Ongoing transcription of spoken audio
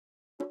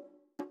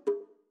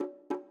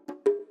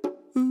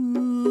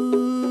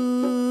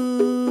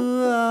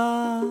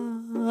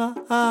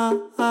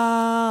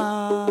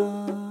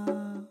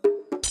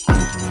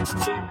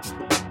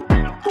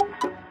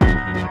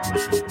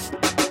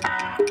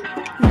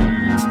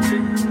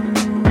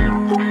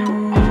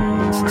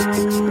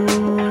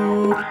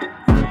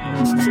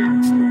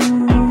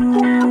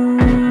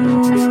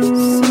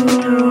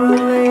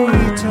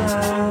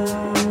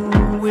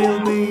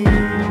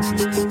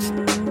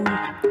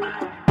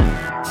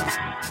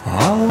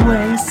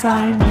Always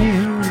I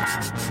knew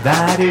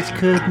that it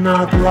could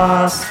not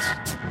last.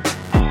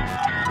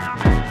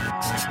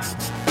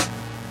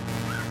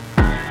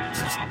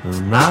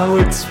 Now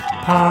it's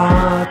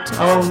part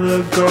of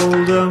the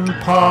golden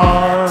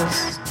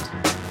past.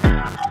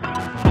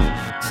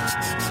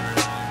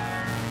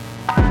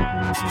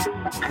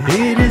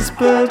 It is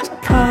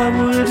but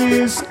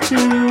cowardice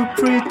to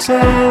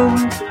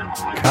pretend,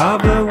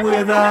 cover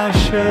with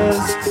ashes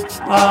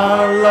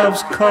our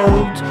love's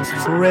cold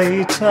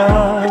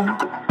crater.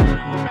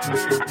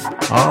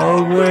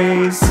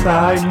 Always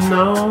I've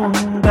known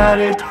that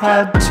it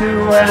had to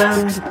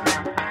end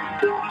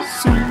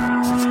sooner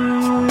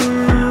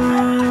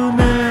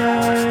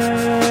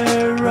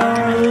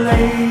or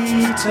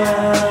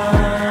later.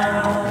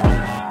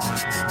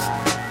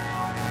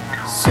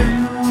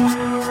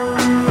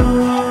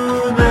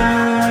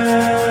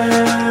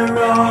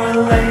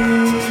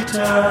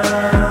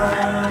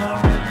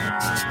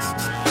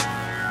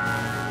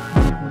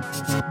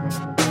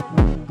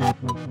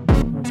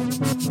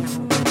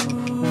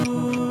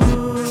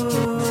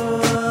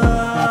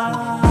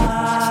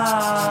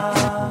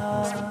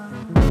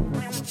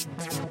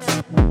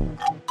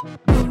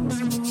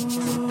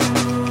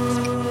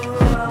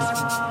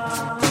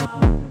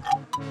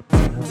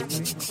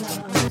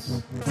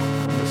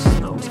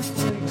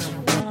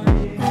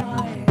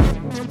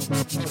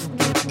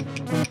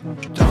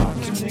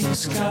 Darkening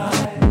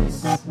skies.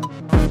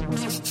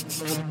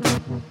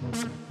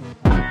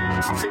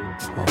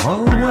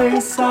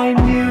 Always I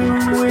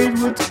knew it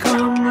would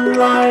come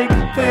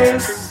like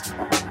this.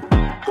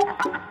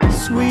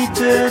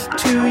 Sweeter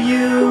to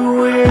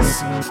you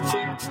is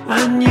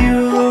a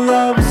new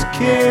love's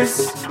kiss.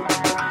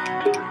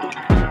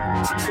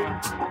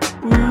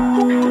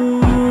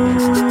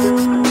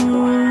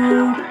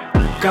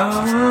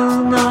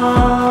 Gone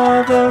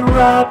are the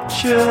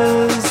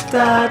raptures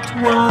that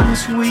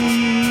once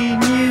we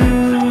knew.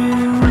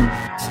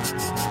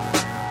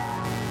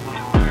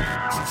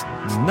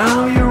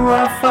 Now you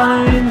are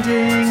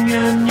finding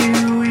a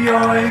New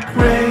York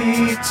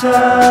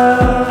greater.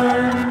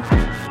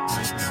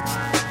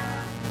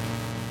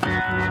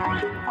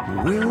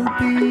 We'll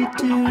be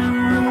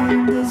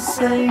doing the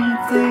same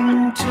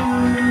thing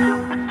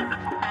too.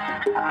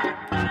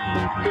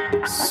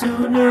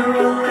 Sooner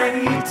or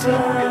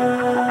later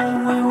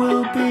we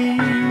will be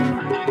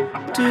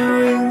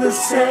doing the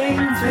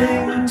same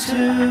thing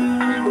too.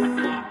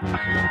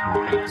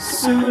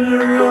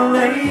 Sooner or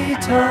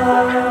later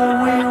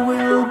we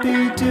will be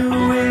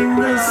doing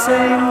the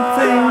same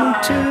thing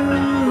too.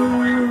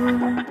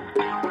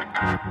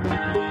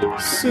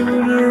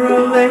 Sooner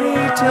or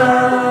later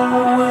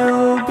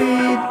we'll be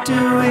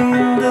doing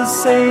the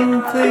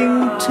same thing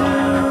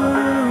too.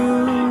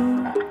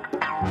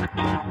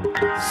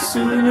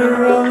 Sooner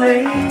or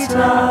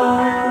later.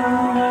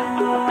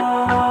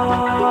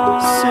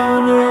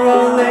 Sooner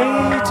or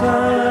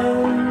later.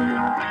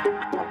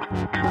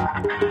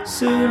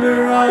 Sooner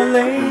or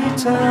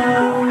later.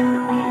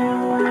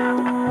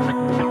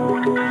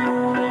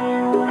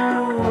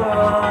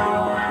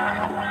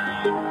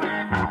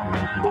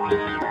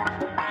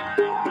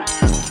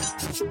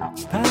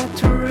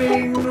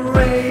 Pattering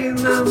rain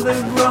and the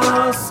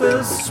grass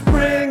is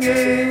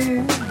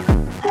springing.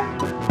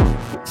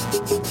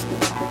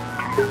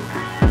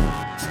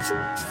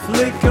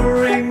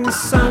 Flickering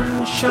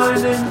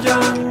sunshine and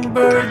young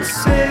birds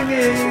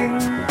singing.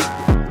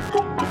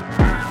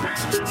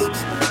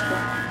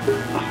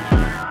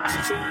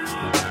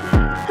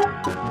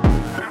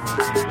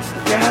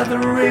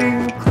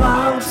 Gathering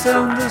clouds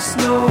and the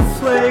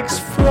snowflakes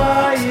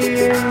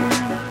flying.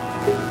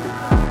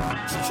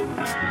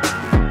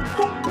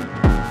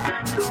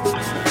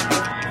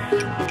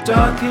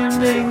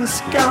 Darkening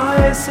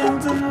skies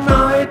and the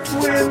night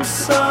wind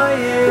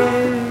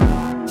sighing.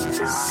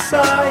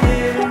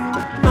 Sighing,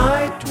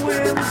 night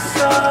wind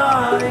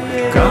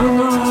sighing. Gone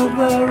are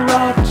the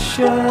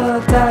rapture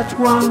that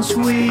once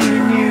we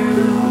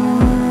knew.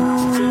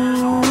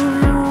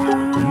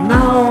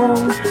 Now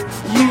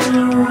you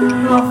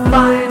are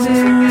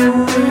finding a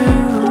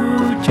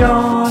new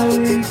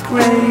joy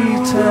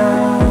greater.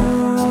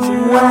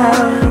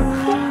 Well,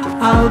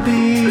 I'll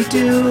be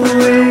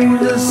doing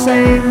the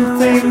same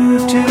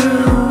thing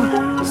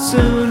too,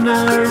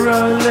 sooner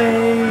or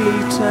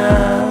later.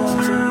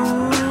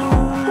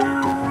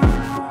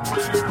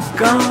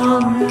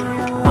 Gone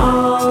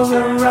are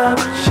the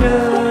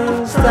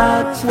raptures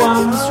that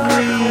once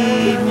we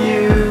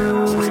knew.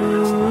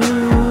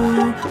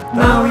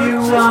 Now you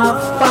are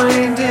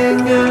finding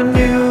a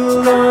new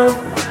love,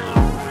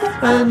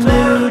 a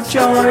new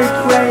joy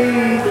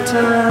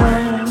greater.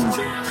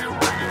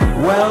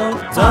 Well,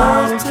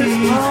 I'll be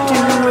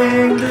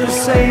doing the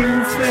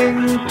same thing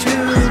too.